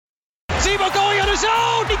Tebow going on his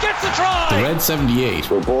own. He gets the try. The Red 78.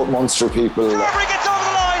 We're both Munster people. Strawberry gets over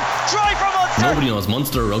the line. Try from Munster. Nobody knows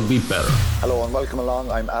Munster rugby better. Hello and welcome along.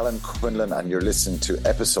 I'm Alan Quinlan and you're listening to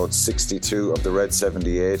episode 62 of the Red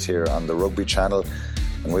 78 here on the Rugby Channel.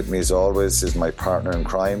 And with me as always is my partner in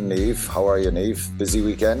crime, Niamh. How are you, Niamh? Busy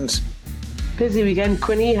weekend? Busy weekend,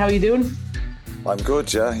 Quinny. How are you doing? I'm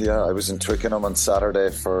good, yeah. I was in Twickenham on Saturday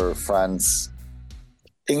for France.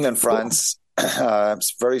 England-France. I'm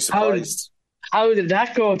very surprised. How did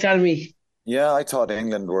that go? Tell me. Yeah, I thought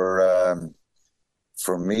England were...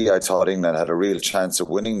 For me, I thought England had a real chance of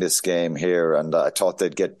winning this game here, and I thought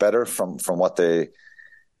they'd get better from what they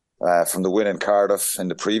from the win in Cardiff in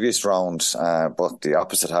the previous round. But the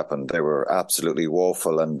opposite happened. They were absolutely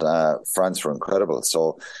woeful, and France were incredible.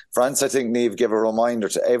 So France, I think, Niamh, give a reminder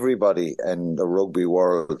to everybody in the rugby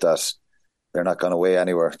world that they're not going away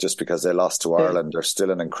anywhere just because they lost to Ireland. They're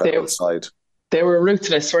still an incredible side. They were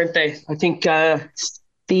ruthless, weren't they? I think the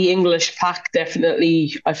English pack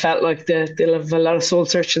definitely, I felt like they'll have a lot of soul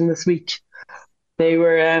searching this week. They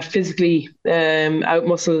were physically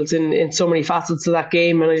out-muscled in so many facets of that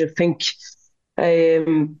game, and I just think, it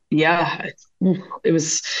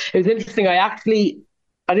was interesting. I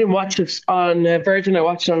didn't watch it on Virgin. I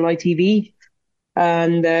watched it on ITV,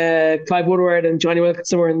 and Clive Woodward and Johnny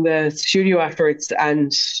Wilkinson were in the studio afterwards,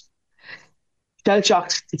 and shell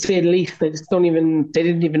shocked to say the least. They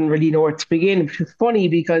didn't even really know where to begin, which was funny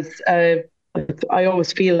because I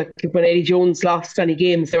always feel like when Eddie Jones lost any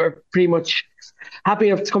games, they were pretty much happy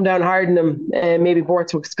enough to come down hard on them. Maybe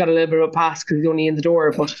Borthwick's got a little bit of a pass because he's only in the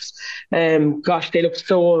door, but gosh, they looked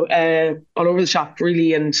so all over the shop,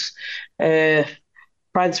 really, and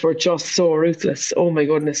France were just so ruthless. Oh my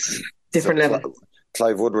goodness, different level.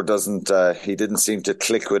 Clive Woodward didn't seem to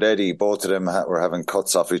click with Eddie. Both of them were having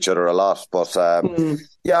cuts off each other a lot. But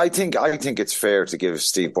yeah, I think it's fair to give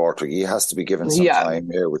Steve Borthwick. He has to be given some time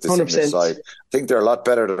here with this English side. I think they're a lot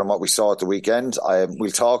better than what we saw at the weekend.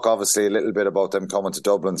 We'll talk obviously a little bit about them coming to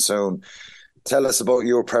Dublin soon. Tell us about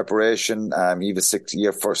your preparation.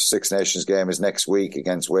 Your first Six Nations game is next week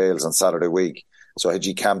against Wales on Saturday week. So had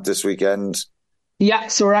you camped this weekend? Yeah,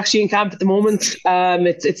 so we're actually in camp at the moment.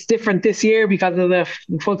 It's different this year because of the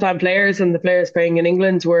full-time players and the players playing in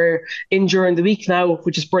England. We're in during the week now,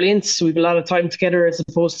 which is brilliant. So we've a lot of time together as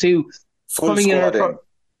opposed to coming in on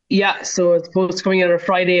a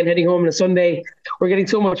Friday and heading home on a Sunday. We're getting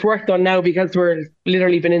so much work done now because we're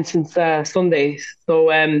literally been in since Sunday.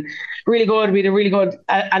 So really good. We had a really good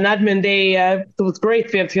an admin day. It was great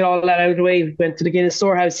to be able to get all that out of the way. We went to the Guinness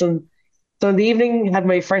storehouse on Sunday evening. Had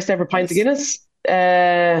my first ever pint of Guinness.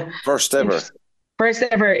 First ever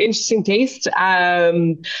interesting taste,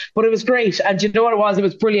 but it was great. And you know what it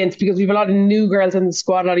was brilliant because we have a lot of new girls in the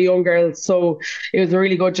squad, a lot of young girls, so it was a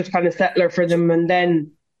really good just kind of settler for them. And then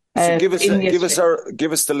give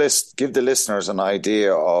the listeners an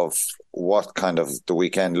idea of what kind of the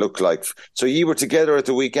weekend looked like. So you were together at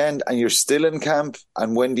the weekend and you're still in camp,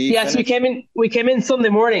 and when do you finish? we came in Sunday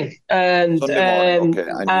morning, and okay, and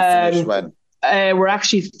you finished when? We're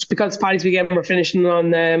actually, because Paddy's weekend, we're finishing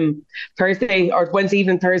on Thursday or Wednesday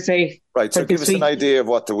evening, Thursday. Right, so give us an idea of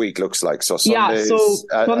what the week looks like. So Sunday,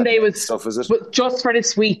 Sunday was stuff, is it? Just for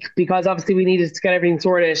this week, because obviously we needed to get everything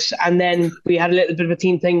sorted, and then we had a little bit of a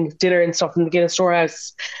team thing, dinner and stuff in the Guinness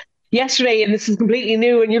storehouse yesterday. And this is completely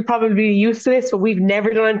new, and you'll probably be used to this, but we've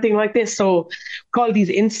never done anything like this. So we call these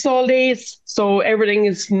install days. So everything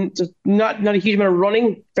is just not a huge amount of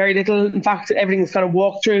running, very little. In fact, everything's kind of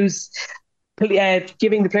walkthroughs.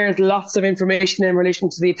 Giving the players lots of information in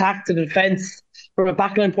relation to the attack, to the defence, from a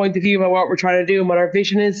backline point of view about what we're trying to do and what our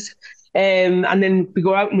vision is. And then we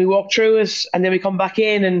go out and we walk through it, and then we come back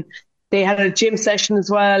in, and they had a gym session as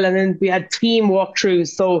well, and then we had team walkthroughs.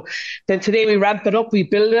 So then today we ramp it up, we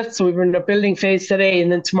build it. So we were in the building phase today,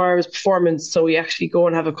 and then tomorrow is performance. So we actually go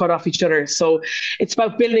and have a cut off each other. So it's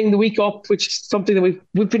about building the week up, which is something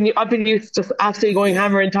that I've been used to just absolutely going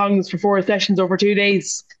hammer and tongs for 4 sessions over 2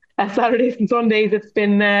 days. Saturdays and Sundays. It's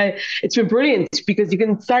been brilliant because you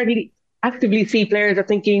can start actively see players are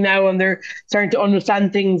thinking now, and they're starting to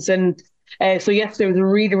understand things. And so yes, there was a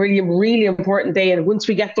really, really, really important day. And once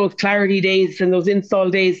we get those clarity days and those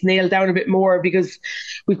install days nailed down a bit more, because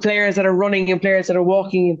with players that are running and players that are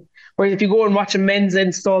walking, whereas if you go and watch a men's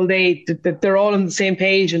install day, they're all on the same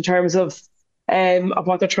page in terms of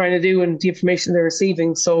what they're trying to do and the information they're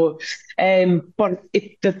receiving. So, but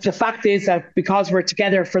the fact is that because we're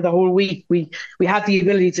together for the whole week, we have the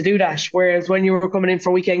ability to do that. Whereas when you were coming in for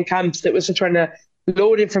weekend camps, it was just trying to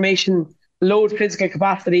load information, load physical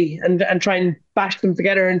capacity, and try and bash them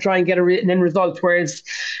together and try and get an end result. Whereas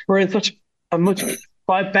we're in such a much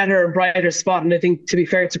better and brighter spot. And I think, to be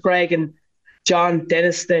fair to Greg and John,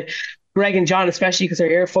 Dennis, Greg and John, especially because they're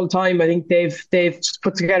here full time. I think they've just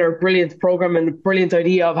put together a brilliant program and a brilliant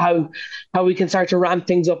idea of how we can start to ramp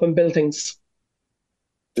things up and build things.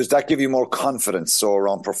 Does that give you more confidence so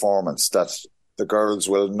around performance, that the girls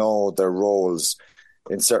will know their roles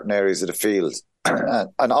in certain areas of the field?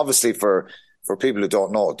 And obviously for people who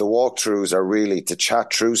don't know, the walkthroughs are really to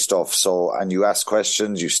chat through stuff. So, and you ask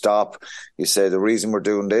questions, you stop, you say the reason we're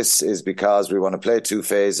doing this is because we want to play 2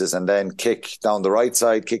 phases and then kick down the right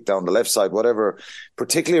side, kick down the left side, whatever.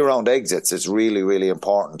 Particularly around exits, it's really, really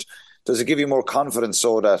important. Does it give you more confidence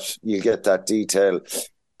so that you get that detail?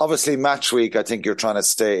 Obviously, match week, I think you're trying to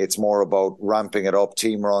say it's more about ramping it up,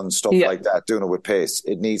 team runs, stuff like that, doing it with pace.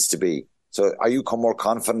 It needs to be. So are you more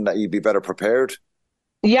confident that you'd be better prepared?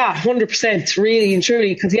 Yeah, 100%, really and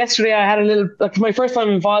truly. Because yesterday I had a little, like, my first time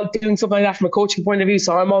involved doing something like that from a coaching point of view.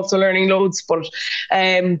 So I'm also learning loads. But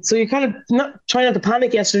so you kind of try not to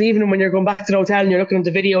panic yesterday, even when you're going back to the hotel and you're looking at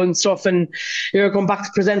the video and stuff, and you're going back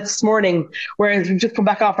to present this morning. Whereas we've just come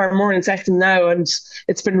back off our morning session now, and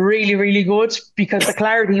it's been really, really good because the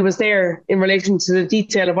clarity was there in relation to the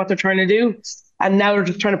detail of what they're trying to do. And now they're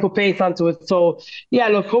just trying to put pace onto it. So yeah,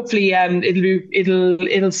 look, hopefully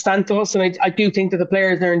it'll stand to us, and I do think that the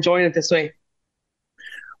players are enjoying it this way.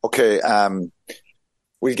 Okay,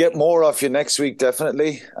 we'll get more off you next week,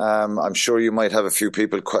 definitely. I'm sure you might have a few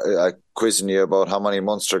people quizzing you about how many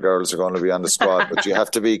Munster girls are going to be on the squad, but you have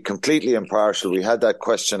to be completely impartial. We had that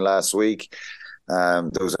question last week. There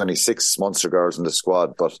was only 6 Munster girls in the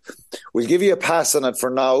squad, but we'll give you a pass on it for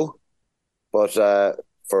now. But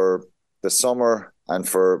for the summer and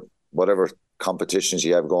for whatever competitions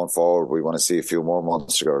you have going forward, we want to see a few more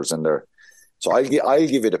Munster girls in there. So I'll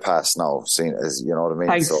give you the pass now, seeing as you know what I mean.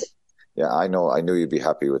 Thanks. So yeah, I knew you'd be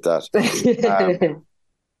happy with that.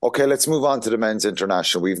 Okay, let's move on to the men's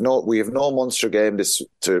international. We have no Munster game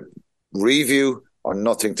to review or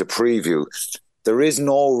nothing to preview. There is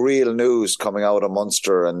no real news coming out of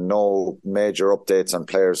Munster and no major updates on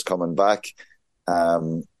players coming back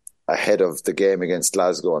ahead of the game against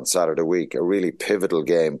Glasgow on Saturday week. A really pivotal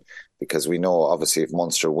game because we know obviously if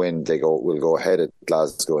Munster win, will go ahead at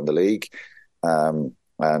Glasgow in the league. And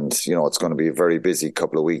you know it's going to be a very busy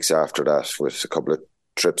couple of weeks after that with a couple of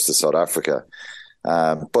trips to South Africa.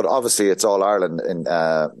 But obviously it's all Ireland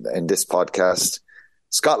in this podcast.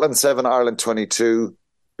 Scotland 7, Ireland 22.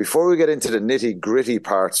 Before we get into the nitty gritty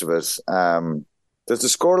parts of it, does the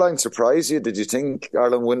scoreline surprise you? Did you think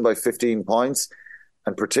Ireland win by 15 points?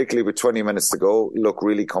 And particularly with 20 minutes to go, look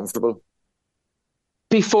really comfortable?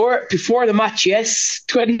 Before the match, yes.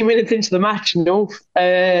 20 minutes into the match, no.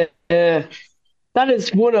 That is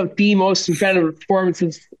one of the most incredible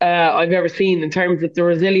performances I've ever seen in terms of the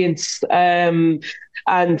resilience and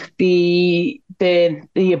the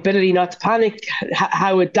ability not to panic,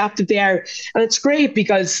 how adaptive they are. And it's great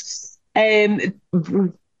because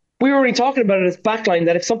we were already talking about it as backline,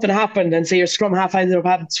 that if something happened and say your scrum half ended up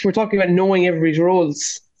happening, we're talking about knowing everybody's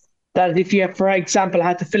roles. That if you, for example,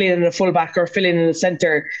 had to fill in a fullback or fill in a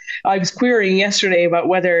centre, I was querying yesterday about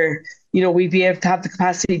whether we'd be able to have the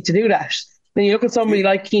capacity to do that. Then you look at somebody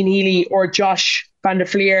like Cian Healy or Josh van der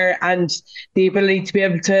Fleer and the ability to be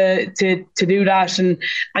able to do that, and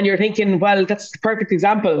you're thinking, well, that's the perfect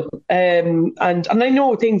example. And I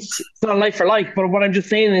know things it's not like for like, but what I'm just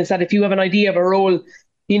saying is that if you have an idea of a role,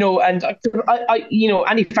 and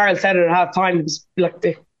Andy Farrell said it at half time, it was like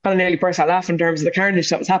the kind of nearly burst out laughing in terms of the carnage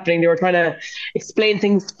that was happening. They were trying to explain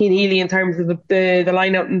things to Cian Healy in terms of the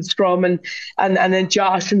line out and scrum and then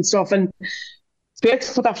Josh and stuff, and to be able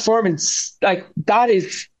to put that performance like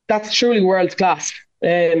that's truly world class.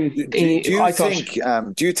 Do you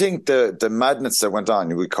think the madness that went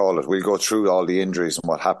on, we call it, we'll go through all the injuries and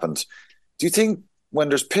what happened. Do you think when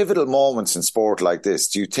there's pivotal moments in sport like this,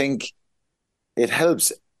 do you think it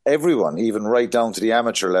helps everyone, even right down to the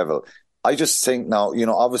amateur level? I just think now,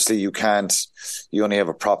 obviously you only have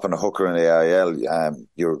a prop and a hooker in the AIL.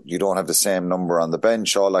 You don't have the same number on the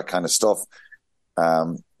bench, all that kind of stuff.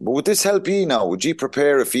 But would this help you now? Would you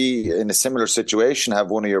prepare if you, in a similar situation, have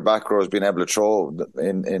one of your back rows being able to throw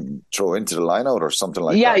into the line out or something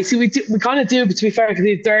like that? Yeah, you see, we kind of do, but to be fair, because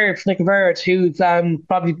he's there, Nick Verrett, who's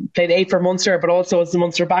probably played 8 for Munster, but also as the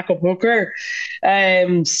Munster backup hooker.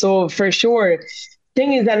 So for sure.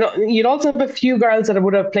 Thing is that you'd also have a few girls that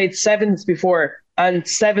would have played 7s before, and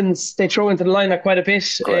 7s they throw into the lineup quite a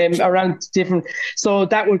bit around different, so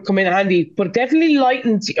that would come in handy. But it definitely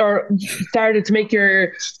lightened or started to make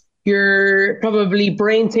your you're probably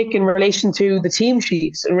brain tick in relation to the team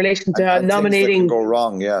sheets, in relation to and things that can nominating. go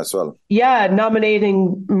wrong, as well. Yeah,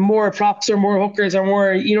 nominating more props or more hookers or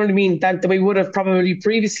more, you know what I mean, that we would have probably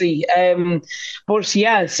previously. But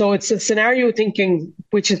yeah, so it's a scenario thinking,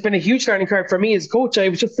 which has been a huge learning curve for me as a coach. I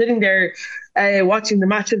was just sitting there watching the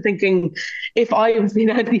match and thinking, if I was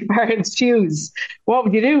in Andy Farrell's shoes, what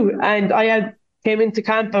would you do? And I had came into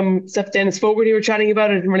camp and Seth Dennis Fogarty were chatting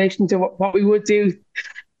about it in relation to what we would do.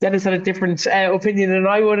 Dennis had a different opinion than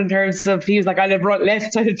I would in terms of, he was like, I'd have brought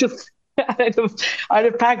left, I'd have just I'd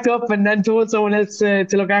have packed up and then told someone else to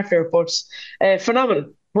look after it. But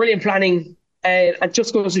phenomenal, brilliant planning. It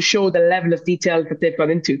just goes to show the level of detail that they've gone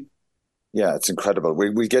into. Yeah, it's incredible.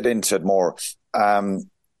 We'll get into it more.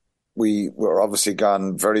 We're obviously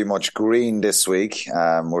gone very much green this week.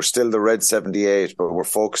 We're still the red 78, but we're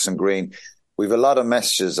focusing green. We've a lot of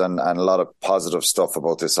messages and a lot of positive stuff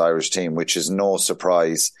about this Irish team, which is no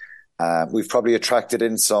surprise. We've probably attracted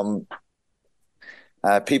in some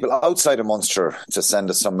people outside of Munster to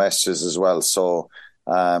send us some messages as well. So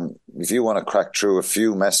if you want to crack through a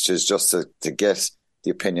few messages just to get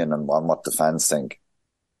the opinion on what the fans think.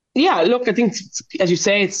 Yeah, look, I think, as you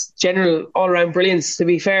say, it's general all-round brilliance, to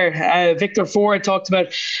be fair. Victor Ford talked about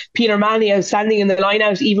Peter Manley outstanding in the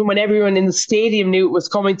line-out, even when everyone in the stadium knew it was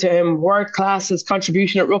coming to him. World-class, his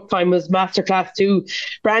contribution at ruck time was masterclass too.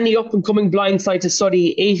 Brandy up-and-coming blindside to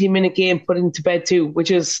study, 80-minute game put into bed too, which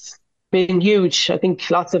has been huge. I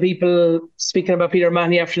think lots of people speaking about Peter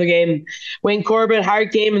Manley after the game. Wayne Corbett,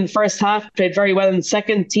 hard game in the first half, played very well in the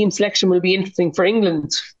second. Team selection will be interesting for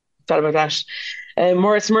England. Thought about that.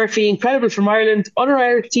 Maurice Murphy, incredible from Ireland. Other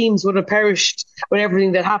Irish teams would have perished with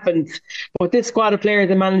everything that happened. But this squad of players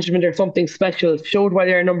and management are something special. Showed why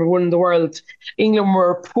they're number one in the world. England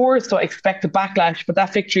were poor, so I expect a backlash. But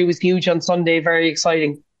that victory was huge on Sunday. Very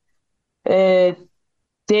exciting. David,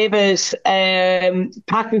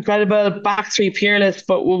 pack incredible. Back three peerless,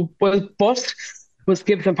 but was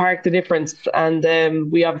Gibson Park the difference?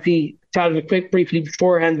 And we obviously chatted briefly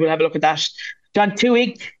beforehand. We'll have a look at that. John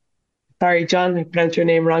Tuig. Sorry, John, I pronounced your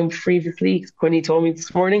name wrong previously. Quinny told me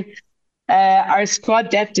this morning. Our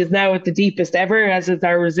squad depth is now at the deepest ever, as is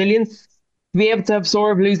our resilience. To be able to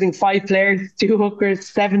absorb losing 5 players, 2 hookers,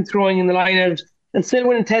 7 throwing in the line-out, and still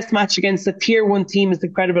win a test match against a tier 1 team is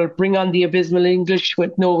incredible. Bring on the abysmal English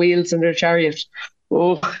with no wheels in their chariot.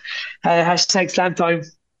 Hashtag slam time.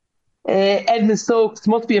 Edmund Stokes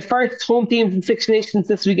must be a first. Home team from 6 Nations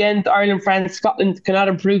this weekend. Ireland, France, Scotland cannot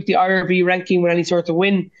improve the IRB ranking with any sort of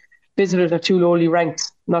win. Visitors are too lowly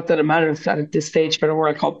ranked. Not that it matters at this stage for the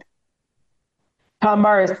World Cup. Tom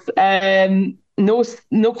Morris,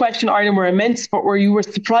 no question Ireland were immense, but you were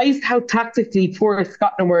surprised how tactically poor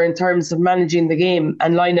Scotland were in terms of managing the game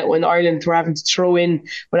and line it when Ireland were having to throw in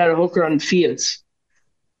without a hooker on the field.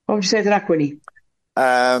 What would you say to that, Quinny?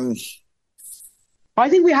 I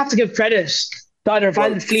think we have to give credit to either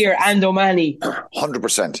Van der Fleer and O'Mahony.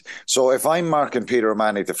 100%. So if I'm marking Peter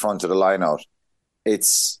O'Mahony at the front of the line-out,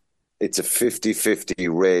 it's a 50-50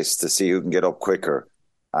 race to see who can get up quicker.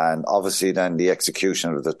 And obviously then the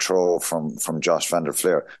execution of the throw from Josh Van der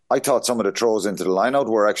Fleer. I thought some of the throws into the line-out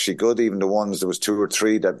were actually good, even the ones, there was 2 or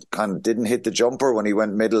 3 that kind of didn't hit the jumper when he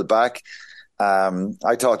went middle back.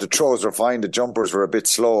 I thought the throws were fine, the jumpers were a bit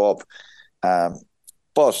slow up.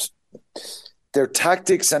 But their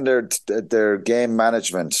tactics and their game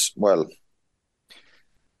management, well,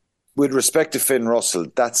 with respect to Finn Russell,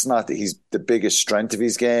 that's not the biggest strength of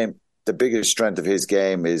his game. The biggest strength of his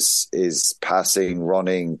game is passing,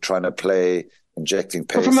 running, trying to play, injecting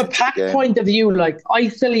pace. But from a pack point of view, I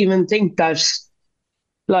still even think that,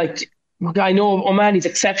 I know O'Mahony's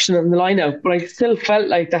exceptional in the lineup, but I still felt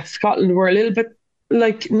like that Scotland were a little bit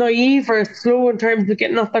naive or slow in terms of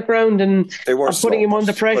getting off the ground and putting him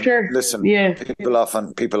under pressure. Listen,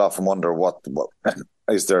 people often wonder what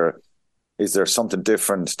is there something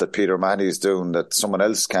different that Peter O'Mahony is doing that someone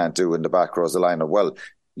else can't do in the back row of the lineup? Well,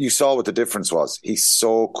 you saw what the difference was. He's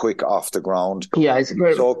so quick off the ground. Yeah, he's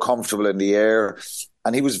so comfortable in the air.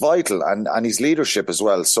 And he was vital, and his leadership as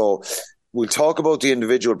well. So we'll talk about the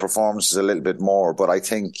individual performances a little bit more, but I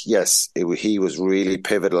think, yes, he was really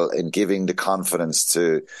pivotal in giving the confidence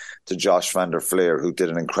to Josh Van der Fleer, who did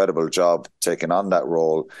an incredible job taking on that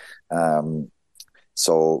role.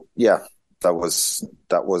 So, yeah, that was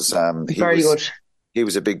very good. He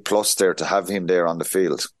was a big plus there to have him there on the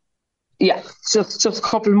field. Yeah, just a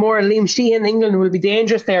couple more. Liam Sheehan, England will be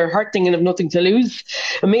dangerous. They're hurting and have nothing to lose.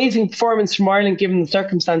 Amazing performance from Ireland given the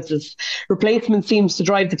circumstances. Replacement seems to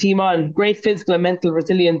drive the team on. Great physical and mental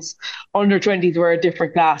resilience. Under 20s were a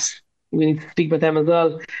different class. We need to speak about them as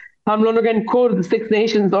well. Tom Lonergan quoted the 6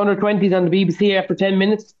 Nations under 20s on the BBC after 10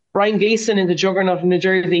 minutes. Brian Gleeson in the juggernaut in New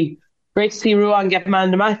Jersey. Great to see Ruan get man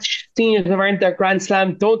of the match. Seniors have earned their Grand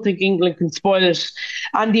Slam. Don't think England can spoil it.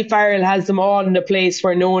 Andy Farrell has them all in a place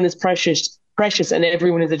where no one is precious, and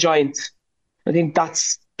everyone is a giant. I think that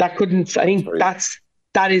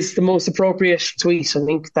is the most appropriate tweet. I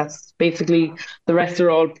think that's basically, the rest are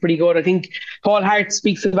all pretty good. I think Paul Hart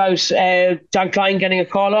speaks about John Klein getting a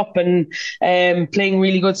call up and playing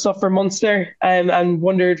really good stuff for Munster, and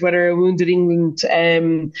wondered whether a wounded England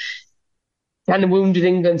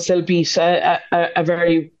still beat a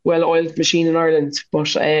very well-oiled machine in Ireland.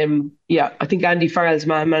 But I think Andy Farrell's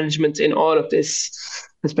man management in all of this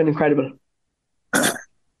has been incredible.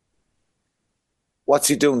 What's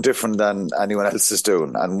he doing different than anyone else is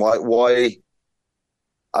doing? And why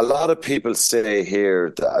a lot of people say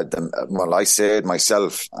here, well, I say it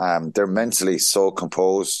myself, they're mentally so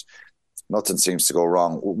composed, nothing seems to go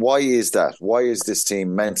wrong. Why is that? Why is this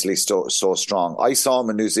team mentally so strong? I saw him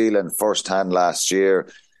in New Zealand firsthand last year,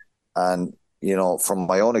 and from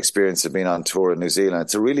my own experience of being on tour in New Zealand,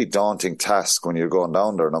 it's a really daunting task when you're going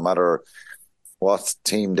down there, no matter what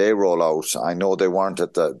team they roll out. I know they weren't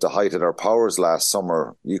at the height of their powers last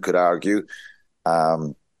summer, you could argue.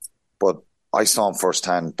 But I saw him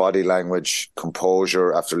firsthand, body language,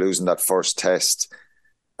 composure after losing that first test.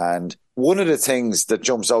 And one of the things that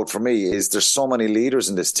jumps out for me is there's so many leaders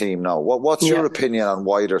in this team now. What's your opinion on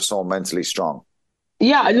why they're so mentally strong?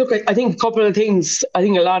 Yeah, look, I think a couple of things. I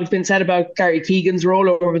think a lot has been said about Gary Keegan's role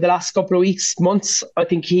over the last couple of weeks, months. I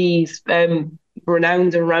think he's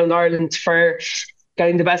renowned around Ireland for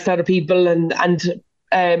getting the best out of people and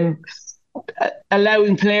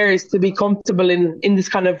allowing players to be comfortable in this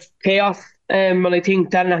kind of chaos. And I think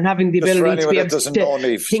that, and having the ability to be able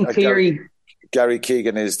to think clearly. Gary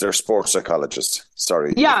Keegan is their sports psychologist.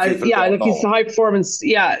 Sorry. Yeah, look, he's a high performance.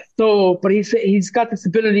 Yeah, but he's got this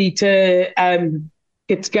ability to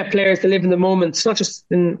get players to live in the moment, not just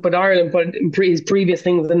in Ireland, but in his previous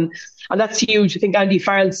things, and that's huge. I think Andy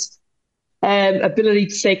Farrell's ability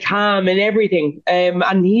to stay calm in everything,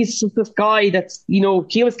 and he's just this guy that's,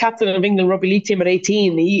 he was captain of England rugby league team at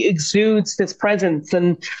 18. He exudes this presence,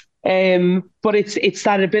 and but it's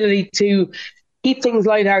that ability to keep things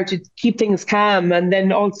light-hearted, keep things calm, and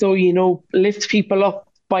then also, lift people up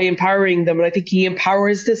by empowering them. And I think he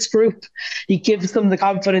empowers this group. He gives them the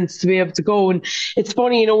confidence to be able to go. And it's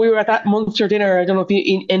funny, we were at that Munster dinner, I don't know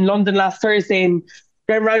if in London last Thursday, and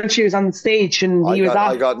Graham Rowntree was on the stage, and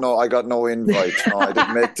I got no invite. No,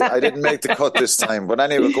 I didn't make the cut this time. But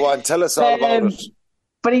anyway, go on, tell us all about it.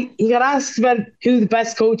 But he got asked about who the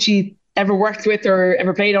best coach he ever worked with or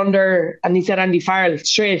ever played under, and he said Andy Farrell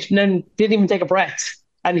straight, and then didn't even take a breath.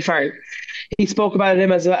 Andy Farrell. He spoke about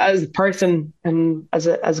him as a person and as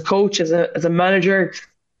a coach, as a manager,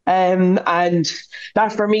 and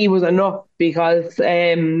that for me was enough, because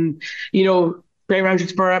Graham Rowntree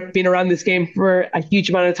has been around this game for a huge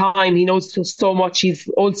amount of time. He knows so much. He's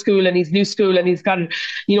old school and he's new school, and he's got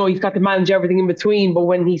to manage everything in between. But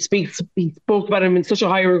when he speaks, he spoke about him in such a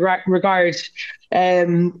high regard.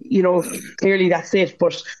 Clearly that's it.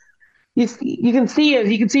 But you can see it.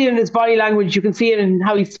 You can see it in his body language. You can see it in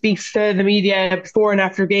how he speaks to the media before and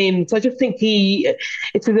after games. I just think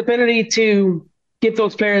it's his ability to give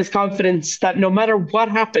those players confidence that no matter what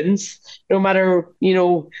happens, no matter,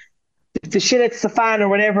 the shit hits the fan or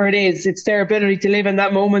whatever it is, it's their ability to live in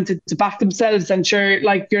that moment, to back themselves. And sure,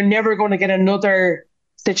 like, you're never going to get another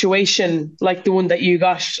situation like the one that you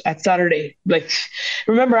got at Saturday. Like,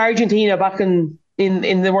 remember Argentina back in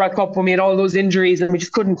the World Cup when we had all those injuries and we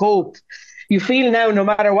just couldn't cope. You feel now, no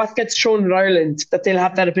matter what gets thrown at Ireland, that they'll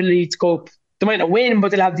have that ability to cope. They might not win,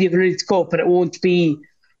 but they'll have the ability to cope, and it won't be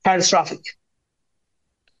catastrophic.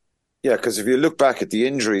 Yeah, because if you look back at the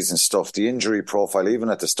injuries and stuff, the injury profile, even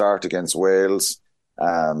at the start against Wales,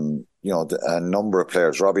 a number of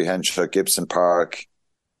players, Robbie Henshaw, Gibson Park,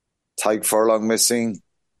 Tyke Furlong missing.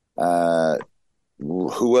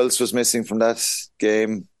 Who else was missing from that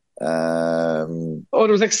game? There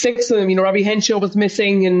was like 6 of them. Robbie Henshaw was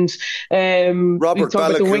missing, and Robert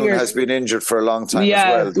Balakoon has been injured for a long time as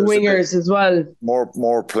well. Yeah, the wingers as well.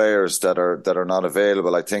 More players that are not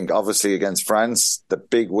available. I think obviously against France, the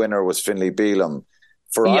big winner was Finlay Bealham.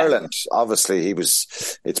 For Ireland, obviously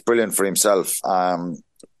it's brilliant for himself.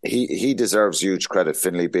 He deserves huge credit,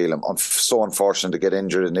 Finlay Bealham. So unfortunate to get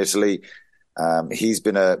injured in Italy. He's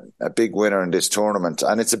been a big winner in this tournament,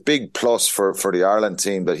 and it's a big plus for the Ireland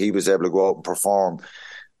team that he was able to go out and perform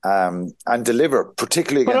and deliver,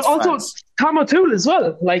 particularly against France. But also Tom O'Toole as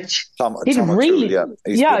well. He's really,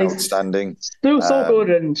 he's been outstanding. So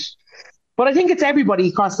good. But I think it's everybody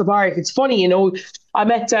across the park. It's funny, I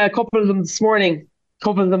met a couple of them this morning,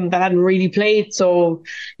 couple of them that hadn't really played. So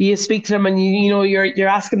you speak to them and you're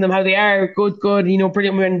asking them how they are. Good,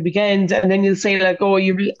 brilliant win the weekend. And then you'll say like, oh,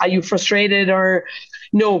 are you frustrated? Or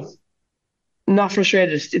no, not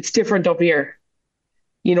frustrated. It's different up here.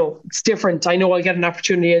 It's different. I know I'll get an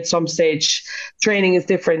opportunity at some stage. Training is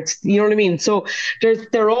different. You know what I mean? So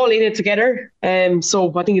they're all in it together.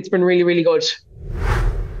 So I think it's been really, really good.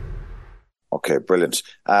 Okay, brilliant.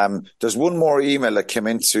 There's one more email that came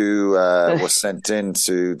into was sent in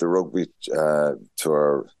to the rugby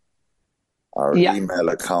to our email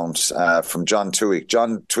account from John Toohey.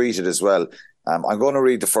 John tweeted as well. I'm going to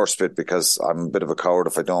read the first bit because I'm a bit of a coward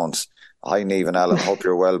if I don't. Hi, Niamh and Alan. Hope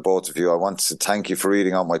you're well, both of you. I want to thank you for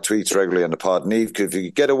reading out my tweets regularly on the pod. Niamh, if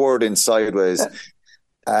you get a word in sideways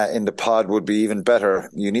in the pod would be even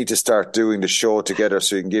better. You need to start doing the show together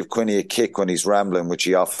so you can give Quinny a kick when he's rambling, which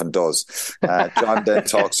he often does. John then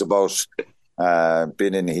talks about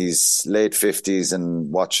being in his late 50s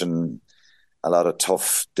and watching a lot of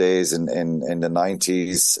tough days in the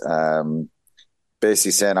 90s.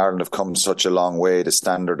 Basically saying Ireland have come such a long way, the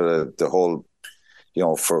standard of the whole,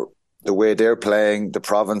 for the way they're playing, the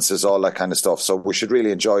provinces, all that kind of stuff. So we should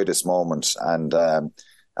really enjoy this moment and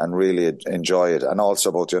really enjoy it. And also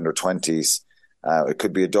about the under-20s, it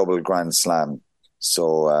could be a double grand slam.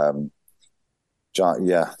 So,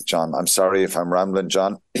 John, I'm sorry if I'm rambling,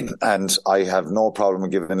 John, and I have no problem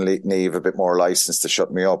giving Niamh a bit more license to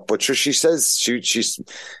shut me up. But she says she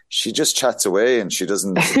just chats away and she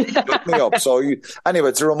doesn't shut me up. So anyway,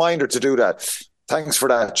 it's a reminder to do that. Thanks for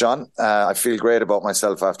that, John. I feel great about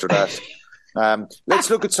myself after that. Let's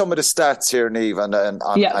look at some of the stats here, Niamh,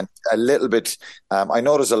 and a little bit. I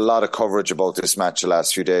know there's a lot of coverage about this match the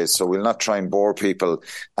last few days, so we'll not try and bore people.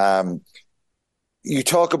 You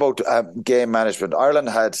talk about game management. Ireland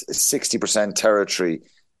had 60% territory,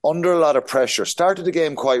 under a lot of pressure. Started the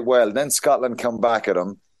game quite well, then Scotland come back at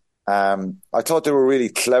them. I thought they were really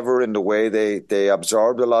clever in the way they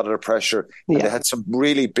absorbed a lot of the pressure, and they had some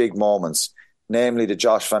really big moments. Namely the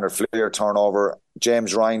Josh van der Fleer turnover,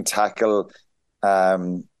 James Ryan tackle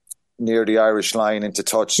near the Irish line into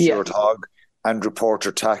touch, Stuart Hogg, Andrew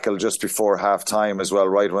Porter tackle just before half-time as well,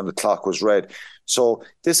 right when the clock was red. So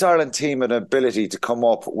this Ireland team had an ability to come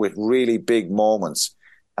up with really big moments,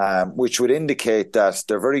 which would indicate that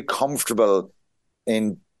they're very comfortable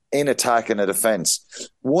in attack and a defence.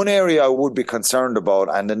 One area I would be concerned about,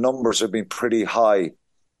 and the numbers have been pretty high,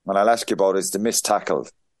 and I'll ask you about, is the missed tackle.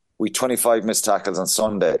 We 25 missed tackles on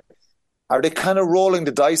Sunday. Are they kind of rolling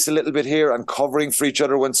the dice a little bit here and covering for each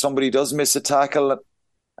other when somebody does miss a tackle?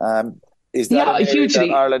 Is that an area hugely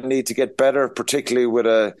that Ireland need to get better, particularly with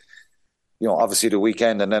obviously the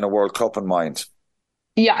weekend and then a World Cup in mind?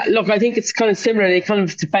 Yeah, look, I think it's kind of similar. They kind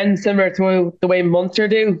of defend similar to the way Munster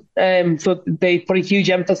do. So they put a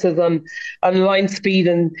huge emphasis on line speed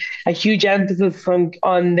and a huge emphasis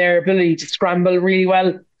on their ability to scramble really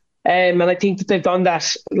well. And I think that they've done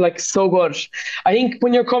that like so good. I think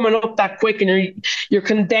when you're coming up that quick and you're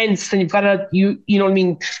condensed and you've got to you know what I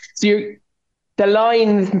mean. So the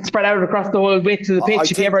line isn't spread out across the whole width of the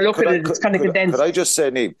pitch. If you ever look at it, it's kind of condensed. Could I just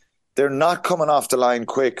say, Niamh, they're not coming off the line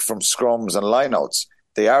quick from scrums and lineouts.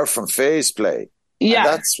 They are from phase play. Yeah, and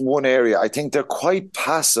that's one area. I think they're quite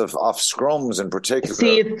passive off scrums in particular.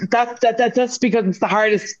 See, that's because it's the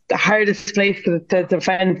hardest place to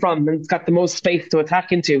defend from, and it's got the most space to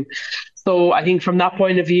attack into. So I think from that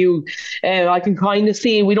point of view, I can kind of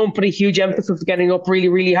see we don't put a huge emphasis getting up really,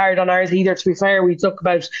 really hard on ours either. To be fair, we talk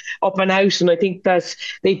about up and out, and I think that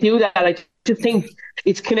they do that. I just think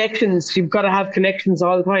it's connections. You've got to have connections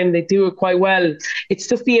all the time. They do it quite well. It's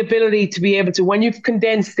just the ability to be able to, when you've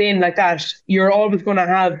condensed in like that, you're always going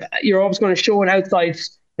to show an outside,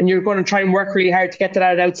 and you're going to try and work really hard to get to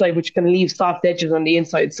that outside, which can leave soft edges on the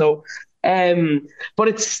inside. So, but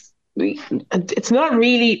it's not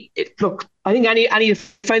really. Look, I think any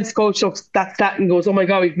defence coach looks at that and goes, "Oh my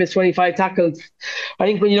God, we've missed 25 tackles." I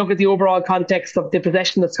think when you look at the overall context of the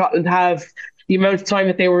possession that Scotland have, the amount of time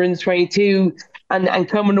that they were in 22, and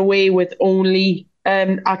coming away with only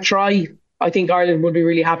a try, I think Ireland would be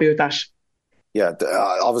really happy with that. Yeah,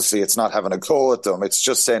 obviously it's not having a go at them. It's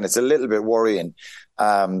just saying it's a little bit worrying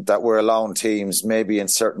that we're allowing teams maybe in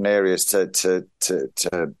certain areas to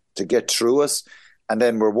get through us. And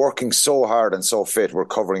then we're working so hard and so fit, we're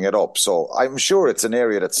covering it up. So I'm sure it's an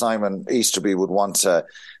area that Simon Easterby would want to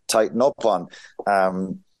tighten up on.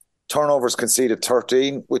 Turnovers conceded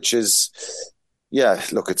 13, which is,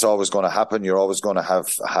 look, it's always going to happen. You're always going to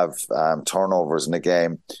have turnovers in a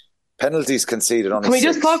game. Penalties conceded on. Can we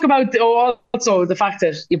just talk about also the fact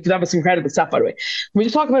that that was incredible stuff, by the way. Can we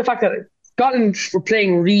just talk about the fact that Scotland were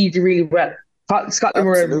playing really, really well? Scotland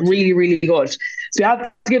were Absolutely. really, really good. So you have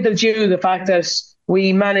to give them due the fact that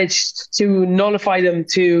we managed to nullify them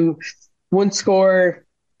to one score,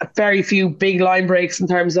 very few big line breaks in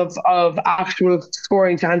terms of actual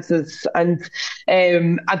scoring chances, and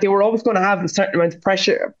they were always going to have a certain amount of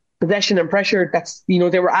pressure, possession and pressure. That's, they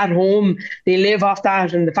were at home, they live off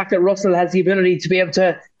that, and the fact that Russell has the ability to be able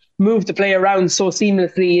to move the play around so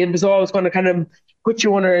seamlessly, it was always going to kind of put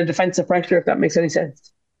you under defensive pressure, if that makes any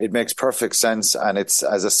sense. It makes perfect sense, and it's,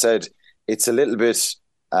 as I said, it's a little bit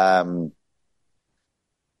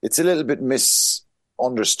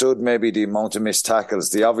misunderstood, maybe, the amount of missed tackles.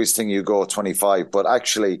 The obvious thing, you go 25, but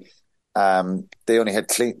actually they only had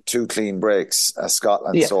two clean breaks,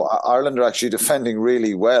 Scotland. Yeah. So Ireland are actually defending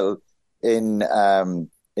really well in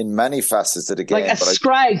many facets of the game. Like a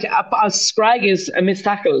scrag is a missed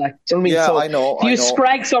tackle. Like, do you know what I mean? Yeah, so I know. If you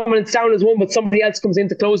scrag someone, it's down as one, but somebody else comes in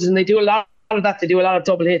to close it, and they do a lot of that. They do a lot of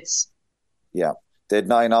double hits. Yeah. They had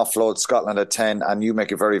 9 offloads, Scotland had 10, and you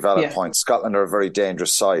make a very valid point. Scotland are a very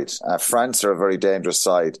dangerous side. France are a very dangerous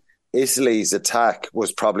side. Italy's attack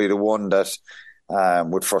was probably the one that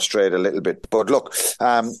would frustrate a little bit. But look,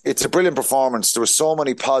 it's a brilliant performance. There were so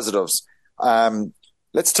many positives.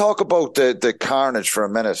 Let's talk about the carnage for a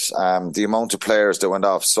minute, the amount of players that went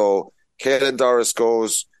off. So Caelan Doris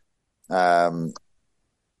goes, Ian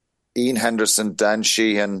Henderson, Dan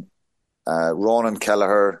Sheehan, Ronan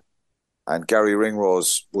Kelleher, and Gary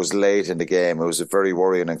Ringrose was late in the game. It was very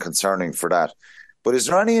worrying and concerning for that. But is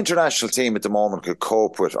there any international team at the moment could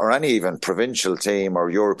cope with, or any even provincial team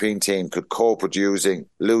or European team could cope with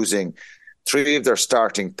losing 3 of their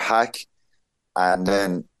starting pack and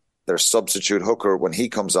then their substitute hooker when he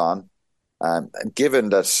comes on? And given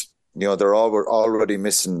that, they're already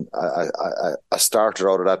missing a starter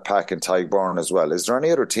out of that pack in Tadhg Beirne as well, is there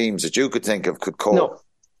any other teams that you could think of could cope?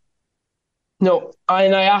 No,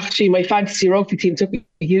 and I actually, my fantasy rugby team took a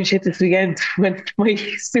huge hit this weekend when my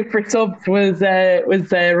super sub was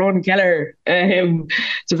Ronan Kelleher.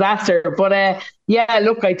 Disaster. But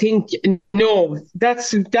look, I think no,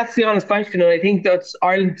 that's the honest question, and I think that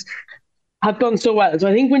Ireland have done so well. So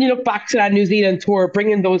I think when you look back to that New Zealand tour,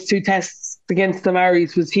 bringing those 2 tests against the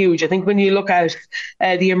Maoris was huge. I think when you look at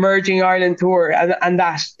the emerging Ireland tour and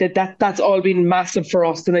that's all been massive for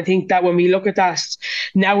us. And I think that when we look at that,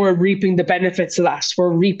 now we're reaping the benefits of that.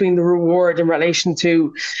 We're reaping the reward in relation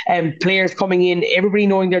to players coming in, everybody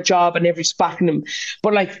knowing their job and everybody's backing them.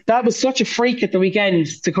 But like, that was such a freak at the weekend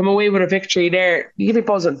to come away with a victory there. You'd be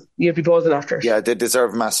buzzing. You'd be buzzing after it. Yeah, they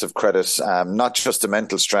deserve massive credit. Not just the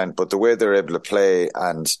mental strength, but the way they're able to play.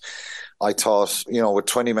 And I thought, with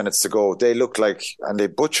 20 minutes to go, they looked like, and they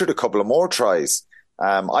butchered a couple of more tries.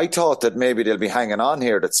 I thought that maybe they'll be hanging on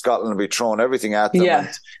here, that Scotland will be throwing everything at them and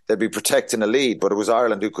they'll be protecting the lead, but it was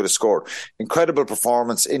Ireland who could have scored. Incredible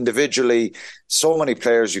performance individually. So many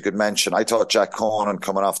players you could mention. I thought Jack Conan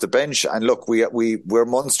coming off the bench, and look, we're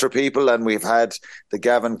Munster people, and we've had the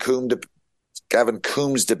Gavin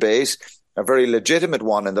Coombs debate, a very legitimate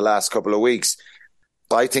one in the last couple of weeks.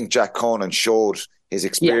 But I think Jack Conan showed his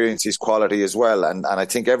experience, his quality as well. And I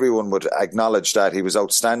think everyone would acknowledge that. He was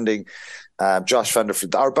outstanding. Josh van der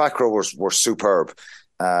Vliet, our back row were superb.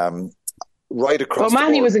 Right across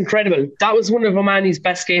O'Mahony was incredible. That was one of O'Mahony's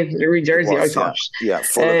best games in the Green Jersey, I thought. Yeah,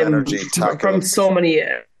 full of energy. From so many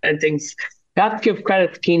things. You have to give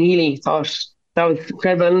credit to Cian Healy. Thought that was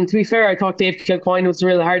incredible. And to be fair, I thought Dave Kilcoyne was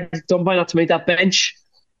really hard to dump by not to make that bench.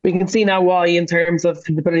 We can see now why, in terms of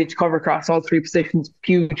his ability to cover across all 3 positions.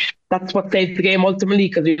 Huge. That's what saved the game ultimately,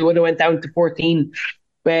 because we would have went down to 14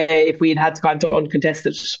 if we had gone to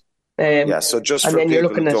uncontested. So just for people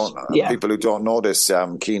who don't know this,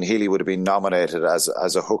 Cian Healy would have been nominated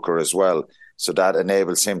as a hooker as well. So that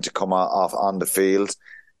enables him to come off on the field.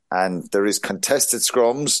 And there is contested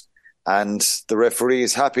scrums, and the referee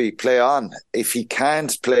is happy, play on. If he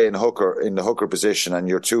can't play in the hooker position and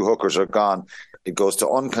your 2 hookers are gone, it goes to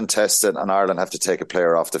uncontested, and Ireland have to take a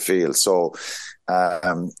player off the field. So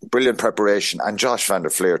brilliant preparation. And Josh van der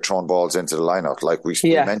Vliet throwing balls into the lineup, like we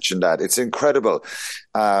mentioned that. It's incredible.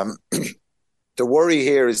 The worry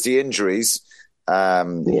here is the injuries.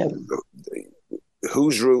 Who's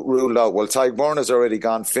ruled out? Well, Tadhg Beirne is already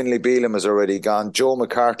gone. Finlay Bealham is already gone. Joe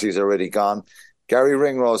McCarthy is already gone. Gary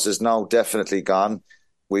Ringrose is now definitely gone.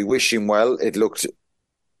 We wish him well. It looked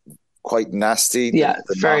quite nasty.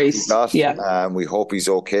 We hope he's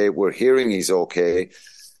okay. We're hearing he's okay.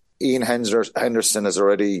 Ian Henderson is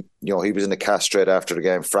already, he was in the cast straight after the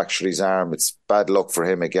game, fractured his arm. It's bad luck for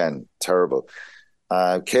him again. Terrible.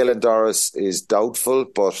 Caelan Doris is doubtful,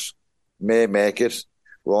 but may make it.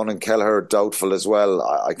 Ronan Kelleher, doubtful as well.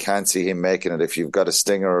 I can't see him making it if you've got a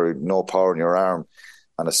stinger or no power in your arm.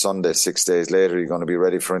 on a Sunday, 6 days later, you're going to be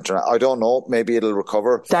ready for international. I don't know. Maybe it'll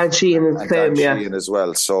recover. Dan Sheehan is the same, Dan Sheehan as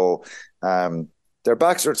well. So their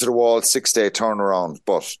backs are to the wall, 6-day turnaround,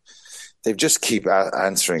 but they just keep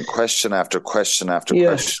answering question after question after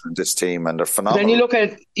question in this team, and they're phenomenal. Then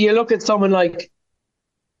you look at someone like,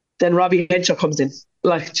 then Robbie Henshaw comes in.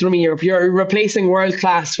 Like, do you know what I mean? You're replacing world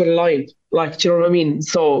class with a line. Like, do you know what I mean?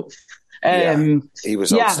 So, he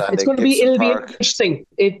was outstanding. It's going to be. It'll be interesting.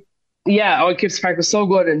 Gibson Park was so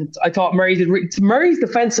good, and I thought Murray's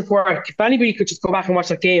defensive work. If anybody could just go back and watch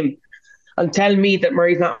that game and tell me that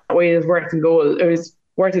Murray's not worth his weight in gold, it was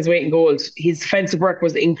worth his weight in gold. His defensive work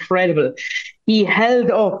was incredible. He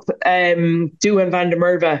held up Duhan van der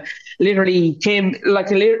Merwe. Literally came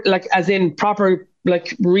like as in proper,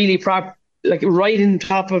 like really proper, like right in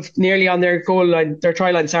top of, nearly on their goal line, their try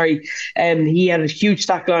line. Sorry, he had a huge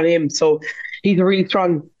tackle on him. So he's a really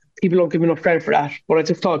strong. People don't give him enough credit for that, but I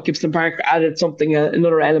just thought Gibson Park added something,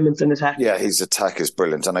 another element in attack. Yeah, his attack is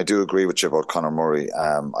brilliant, and I do agree with you about Conor Murray.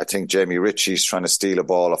 I think Jamie Ritchie's trying to steal a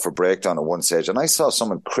ball off a breakdown at one stage, and I saw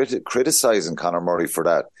someone criticising Conor Murray for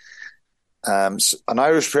that. An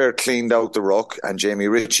Irish player cleaned out the ruck, and Jamie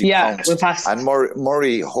Ritchie pounced, and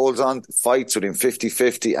Murray holds on, fights with him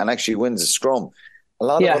 50-50, and actually wins a scrum. A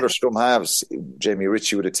lot of other scrum halves, Jamie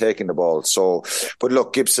Ritchie would have taken the ball. So, but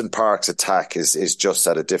look, Gibson Park's attack is just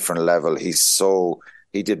at a different level. He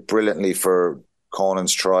did brilliantly for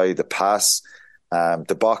Conan's try, the pass,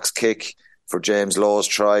 the box kick for James Lowe's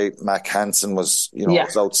try. Mac Hansen was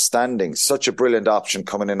outstanding. Such a brilliant option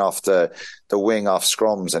coming in off the wing off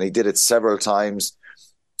scrums, and he did it several times.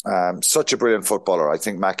 Such a brilliant footballer. I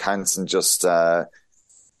think Mac Hansen just.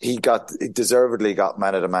 He deservedly got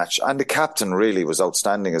man of the match, and the captain really was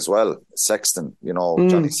outstanding as well. Sexton,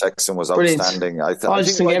 Johnny Sexton was outstanding. I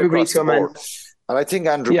think everybody to a man. And I think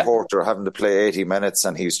Andrew Porter having to play 80 minutes,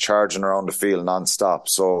 and he's charging around the field non-stop.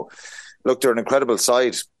 So, look, they're an incredible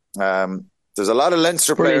side. There's a lot of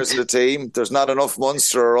Leinster players in the team. There's not enough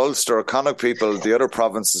Munster or Ulster or Connacht people. The other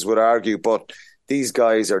provinces would argue, but these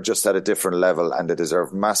guys are just at a different level, and they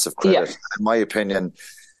deserve massive credit. In my opinion,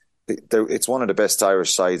 it's one of the best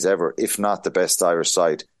Irish sides ever, if not the best Irish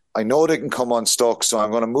side. I know they can come unstuck, so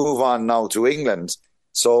I'm going to move on now to England.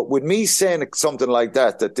 So with me saying something like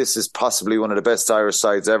that this is possibly one of the best Irish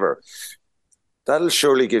sides ever, that'll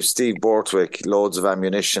surely give Steve Borthwick loads of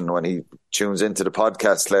ammunition when he tunes into the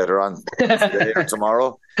podcast later on today or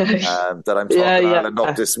tomorrow, that I'm talking Ireland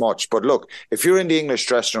up this much. But look, if you're in the English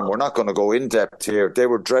dressing room, we're not going to go in depth here. They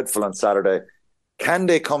were dreadful on Saturday. Can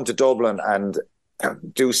they come to Dublin and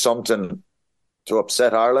do something to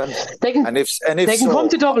upset Ireland? They can, if they can so, come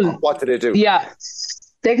to Dublin. What do they do? Yeah,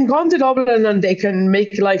 they can come to Dublin and they can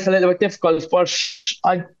make life a little bit difficult, but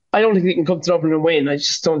I don't think they can come to Dublin and win. I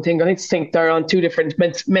just don't think. I think they're on two different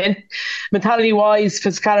mentality-wise,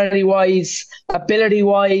 physicality-wise,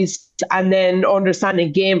 ability-wise, and then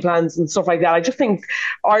understanding game plans and stuff like that. I just think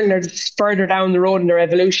Ireland are just further down the road in their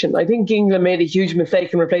evolution. I think England made a huge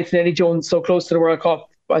mistake in replacing Eddie Jones so close to the World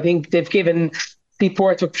Cup. I think they've given Steve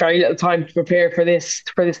Porthwick very little time to prepare for this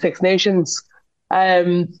Six Nations,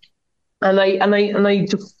 and I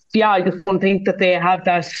just don't think that they have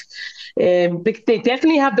that. They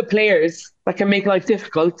definitely have the players that can make life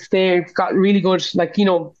difficult. They've got really good,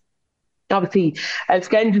 obviously,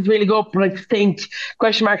 Skent is really good, but I think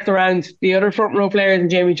question marks around the other front row players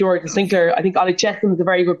and Jamie George and Sinclair. I think Ollie Chessum is a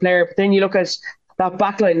very good player, but then you look at that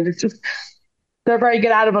backline, it's just. They're very good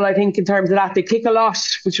at it, I think, in terms of that. They kick a lot,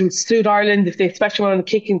 which will suit Ireland if they especially want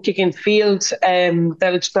to kick in field. They'll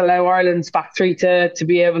just allow Ireland's back three to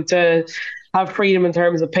be able to have freedom in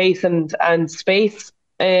terms of pace and space.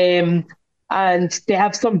 And they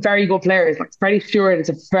have some very good players. Like Freddie Stewart is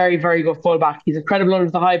a very, very good fullback. He's incredible under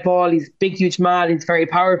the high ball. He's a big, huge man. He's very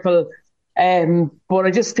powerful. But I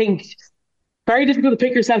just think very difficult to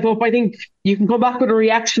pick yourself up. I think you can come back with a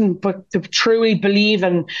reaction, but to truly believe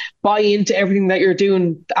and buy into everything that you're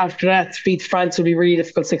doing after that defeat France will be really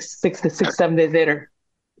difficult 7 days later.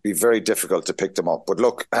 It'd be very difficult to pick them up. But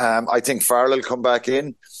look, I think Farrell will come back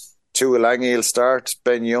in. Tuolangi will start.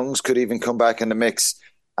 Ben Youngs could even come back in the mix.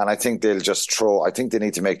 And I think they'll just I think they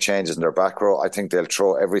need to make changes in their back row. I think they'll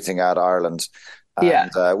throw everything at Ireland.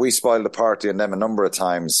 And we spoiled the party on them a number of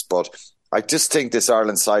times, but I just think this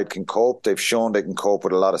Ireland side can cope. They've shown they can cope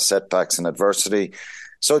with a lot of setbacks and adversity.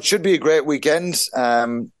 So it should be a great weekend.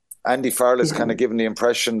 Andy Farrell is kind of given the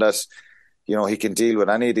impression that, he can deal with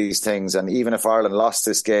any of these things. And even if Ireland lost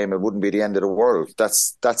this game, it wouldn't be the end of the world.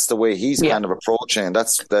 That's the way he's kind of approaching.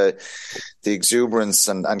 That's the exuberance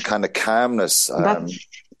and kind of calmness.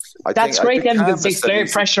 That's great evidence.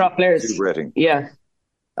 Takes pressure off players. Yeah.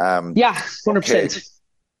 100%.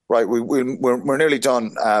 Right, we're nearly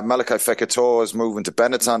done. Malachi Fekitoa is moving to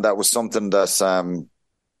Benetton. That was something that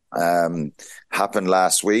happened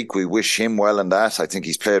last week. We wish him well in that. I think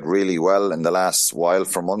he's played really well in the last while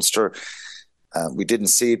for Munster. We didn't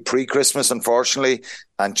see it pre-Christmas, unfortunately.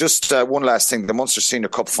 And just one last thing, the Munster Senior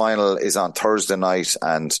Cup final is on Thursday night,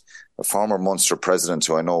 and the former Munster president,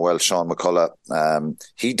 who I know well, Sean McCullough,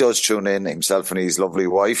 he does tune in, himself and his lovely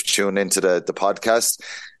wife tune into the podcast.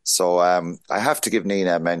 So I have to give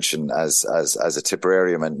Nina a mention as a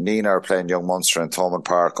Tipperarian. And Nina are playing Young Munster in Thomond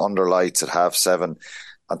Park under lights at 7:30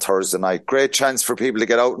 on Thursday night. Great chance for people to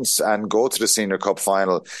get out and go to the Senior Cup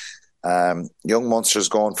final. Young Munster's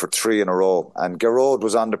going for 3 in a row. And Gearóid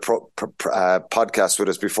was on the podcast with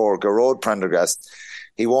us before. Gearóid Prendergast,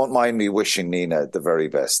 he won't mind me wishing Nina the very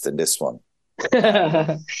best in this one.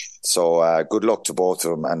 So good luck to both of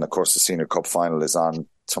them. And of course, the Senior Cup final is on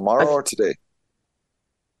tomorrow or today?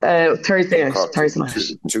 Thursday night.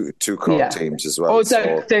 Two Cork teams as well. Oh,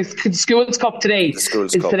 the Schools Cup today. The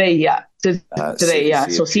Schools Cup today, yeah. Today, yeah.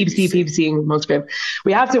 So CBC, PPC, and Munster.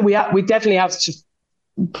 We definitely have to.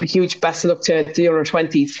 A huge best of luck to the under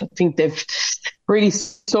 20s. I think they've really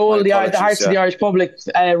stole the hearts of the Irish public,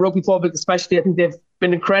 rugby public especially. I think they've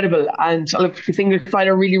been incredible. And look, the English side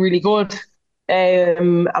are really, really good.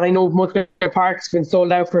 And I know Munster Park's been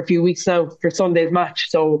sold out for a few weeks now for Sunday's match.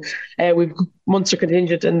 So we've Munster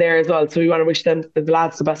contingent in there as well. So we want to wish them, the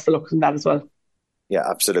lads, the best of luck in that as well. Yeah,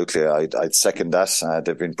 absolutely. I'd second that.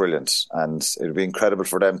 They've been brilliant, and it'd be incredible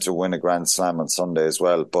for them to win a Grand Slam on Sunday as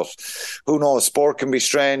well. But who knows? Sport can be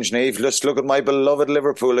strange, Niamh. Just look at my beloved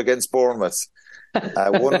Liverpool against Bournemouth.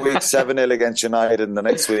 1 week 7-0 against United, and the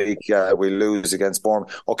next week we lose against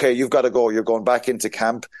Bournemouth. Okay, you've got to go. You're going back into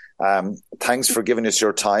camp. Thanks for giving us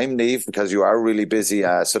your time, Niamh, because you are really busy.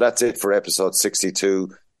 So that's it for episode 62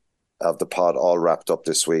 of the pod, all wrapped up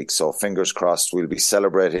this week. So fingers crossed, we'll be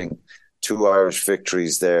celebrating 2 Irish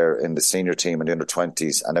victories there in the senior team and the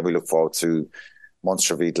under-20s, and then we look forward to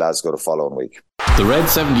Munster v Glasgow the following week. The Red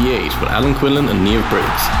 78 with Alan Quinlan and Niamh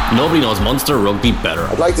Briggs. Nobody knows Munster rugby better.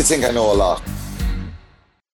 I'd like to think I know a lot.